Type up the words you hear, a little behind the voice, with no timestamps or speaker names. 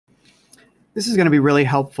This is going to be really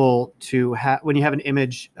helpful to have when you have an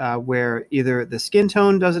image where either the skin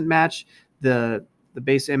tone doesn't match the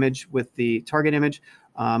base image with the target image,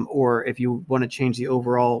 or if you want to change the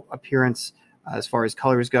overall appearance as far as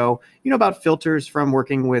colors go. You know about filters from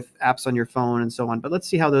working with apps on your phone and so on, but let's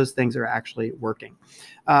see how those things are actually working.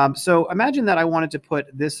 So imagine that I wanted to put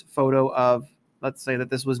this photo of, let's say that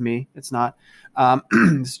this was me. It's not.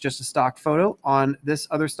 It's just a stock photo on this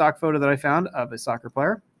other stock photo that I found of a soccer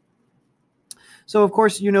player. So of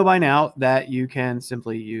course, you know by now that you can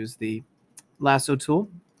simply use the Lasso Tool.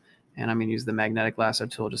 And I'm going to use the magnetic Lasso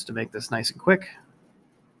Tool just to make this nice and quick.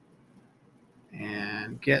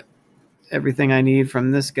 And get everything I need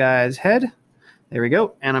from this guy's head. There we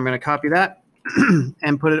go. And I'm going to copy that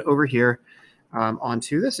and put it over here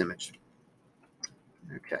onto this image.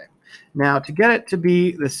 Okay. Now to get it to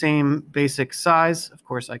be the same basic size, of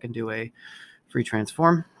course, I can do a free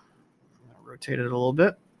transform. I'll rotate it a little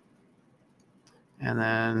bit. And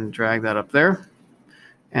then drag that up there.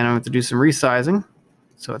 And I'm going to do some resizing.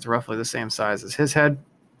 So it's roughly the same size as his head.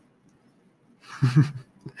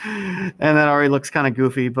 And that already looks kind of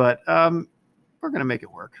goofy, but we're going to make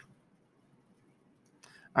it work.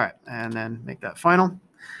 All right, and then make that final.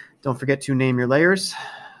 Don't forget to name your layers.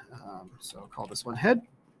 So I'll call this one head.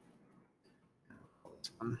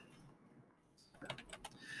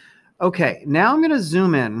 Okay, now I'm going to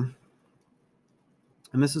zoom in.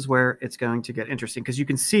 And this is where it's going to get interesting because you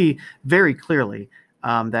can see very clearly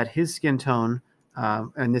that his skin tone,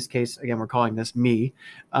 in this case, again, we're calling this me,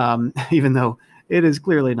 even though it is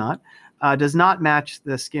clearly not, does not match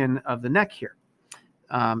the skin of the neck here.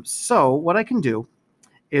 So what I can do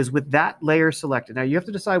is with that layer selected, now you have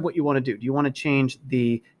to decide what you want to do. Do you want to change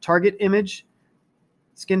the target image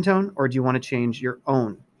skin tone or do you want to change your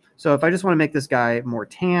own? So if I just want to make this guy more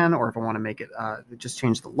tan, or if I want to make it just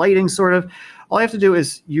change the lighting sort of, all I have to do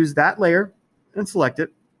is use that layer and select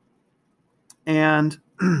it. And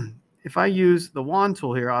if I use the wand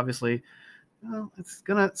tool here, obviously, well, it's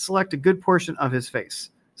going to select a good portion of his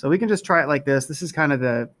face. So we can just try it like this. This is kind of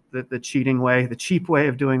the cheating way, the cheap way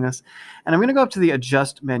of doing this. And I'm going to go up to the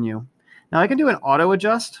adjust menu. Now I can do an auto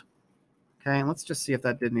adjust. Okay, and let's just see if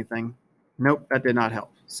that did anything. Nope, that did not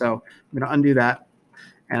help. So I'm going to undo that.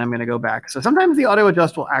 And I'm going to go back. So sometimes the auto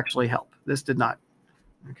adjust will actually help. This did not.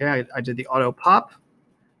 Okay, I did the auto pop.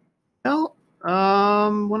 Well,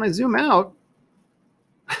 when I zoom out,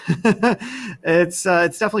 it's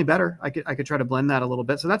definitely better. I could try to blend that a little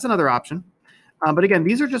bit. So that's another option. But again,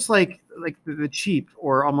 these are just like the cheap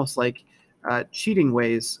or almost like cheating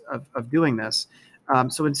ways of doing this.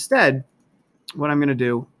 So instead, what I'm going to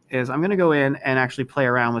do is I'm going to go in and actually play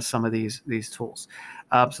around with some of these tools.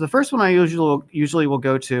 So the first one I usually will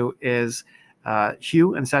go to is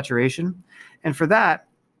Hue and Saturation. And for that,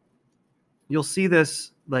 you'll see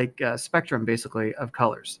this like spectrum basically of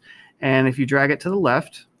colors. And if you drag it to the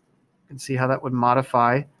left, you can see how that would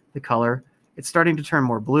modify the color. It's starting to turn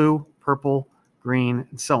more blue, purple, green,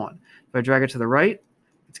 and so on. If I drag it to the right,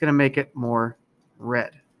 it's going to make it more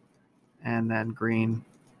red, and then green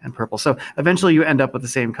and purple. So eventually you end up with the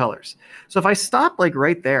same colors. So if I stop like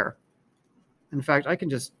right there, in fact, I can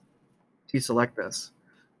just deselect this.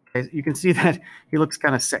 Okay, you can see that he looks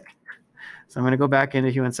kind of sick. So I'm going to go back into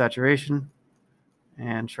Hue and Saturation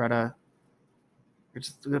and try to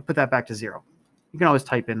just put that back to 0. You can always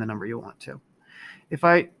type in the number you want to. If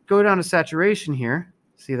I go down to saturation here,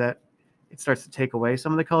 see that it starts to take away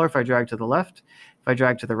some of the color. If I drag to the left, if I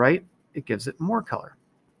drag to the right, it gives it more color.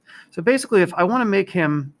 So basically, if I want to make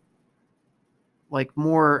him like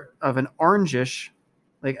more of an orangish,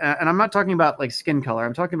 like, and I'm not talking about like skin color.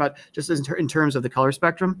 I'm talking about just in terms of the color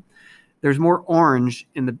spectrum. There's more orange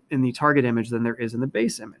in the target image than there is in the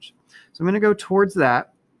base image. So I'm going to go towards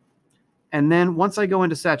that. And then once I go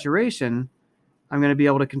into saturation, I'm going to be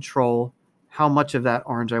able to control how much of that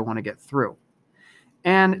orange I want to get through.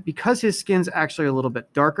 And because his skin's actually a little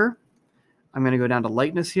bit darker, I'm going to go down to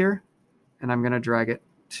lightness here, and I'm going to drag it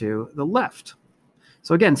to the left.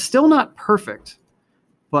 So again, still not perfect,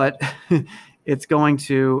 but it's going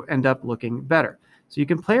to end up looking better. So you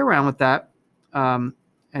can play around with that.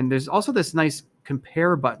 And there's also this nice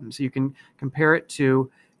compare button. So you can compare it to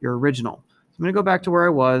your original. So I'm going to go back to where I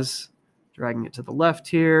was, dragging it to the left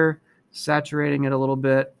here, saturating it a little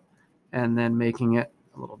bit, and then making it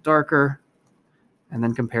a little darker, and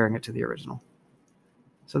then comparing it to the original.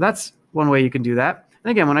 So that's one way you can do that.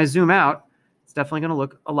 And again, when I zoom out, it's definitely going to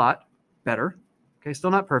look a lot better. Okay, still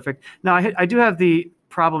not perfect. Now, I do have the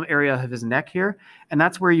problem area of his neck here, and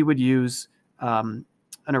that's where you would use an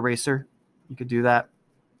eraser. You could do that.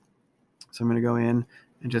 So I'm going to go in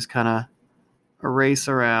and just kind of erase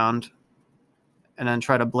around and then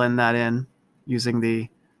try to blend that in. using the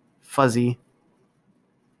fuzzy,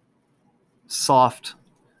 soft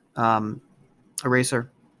eraser.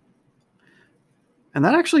 And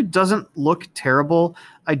that actually doesn't look terrible.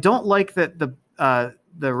 I don't like that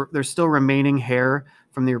there's still remaining hair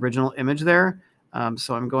from the original image there.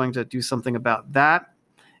 So I'm going to do something about that.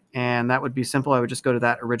 And that would be simple. I would just go to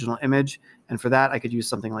that original image. And for that, I could use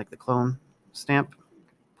something like the clone stamp,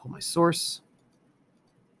 pull my source.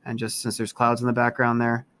 And just since there's clouds in the background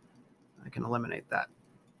there, I can eliminate that.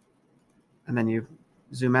 And then you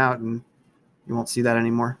zoom out and you won't see that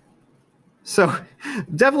anymore. So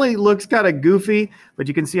definitely looks kind of goofy, but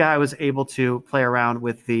you can see how I was able to play around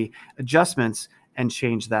with the adjustments and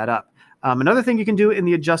change that up. Another thing you can do in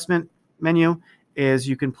the adjustment menu is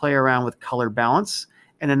you can play around with color balance.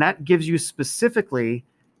 And then that gives you specifically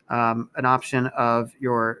an option of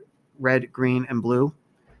your red, green, and blue,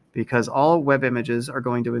 because all web images are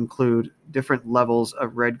going to include different levels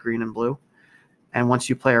of red, green, and blue. And once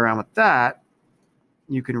you play around with that,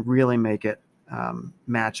 you can really make it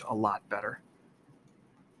match a lot better.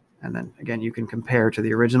 And then again, you can compare to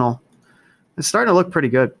the original. It's starting to look pretty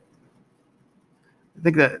good. I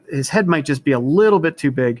think that his head might just be a little bit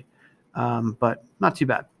too big, but not too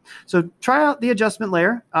bad. So try out the adjustment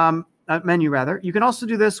layer, menu rather. You can also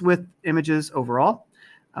do this with images overall.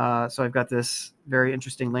 So I've got this very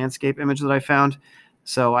interesting landscape image that I found.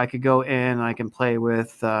 So I could go in and I can play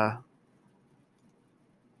with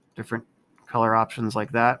different color options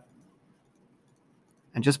like that.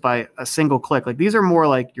 And just by a single click, like these are more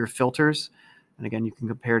like your filters. And again, you can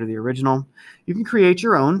compare to the original. You can create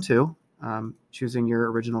your own too, choosing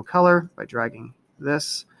your original color by dragging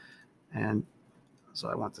this. And so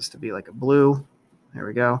I want this to be like a blue. There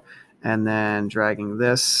we go. And then dragging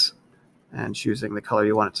this and choosing the color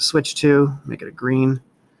you want it to switch to, make it a green.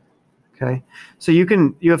 Okay. So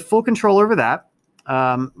you have full control over that.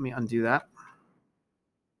 Let me undo that.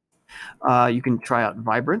 You can try out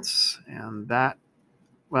Vibrance, and that,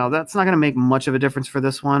 well, that's not going to make much of a difference for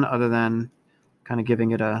this one other than kind of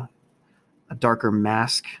giving it a darker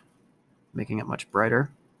mask, making it much brighter.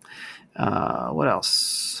 What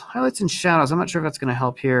else? Highlights and shadows. I'm not sure if that's going to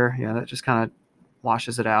help here. Yeah, that just kind of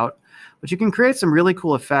washes it out. But you can create some really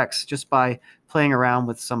cool effects just by playing around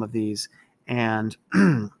with some of these. And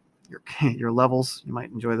your levels, you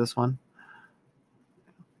might enjoy this one.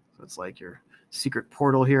 So it's like your secret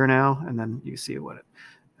portal here now, and then you see what it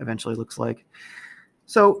eventually looks like.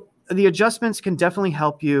 So the adjustments can definitely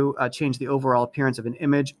help you change the overall appearance of an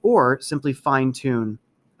image, or simply fine-tune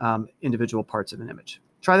individual parts of an image.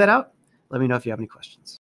 Try that out. Let me know if you have any questions.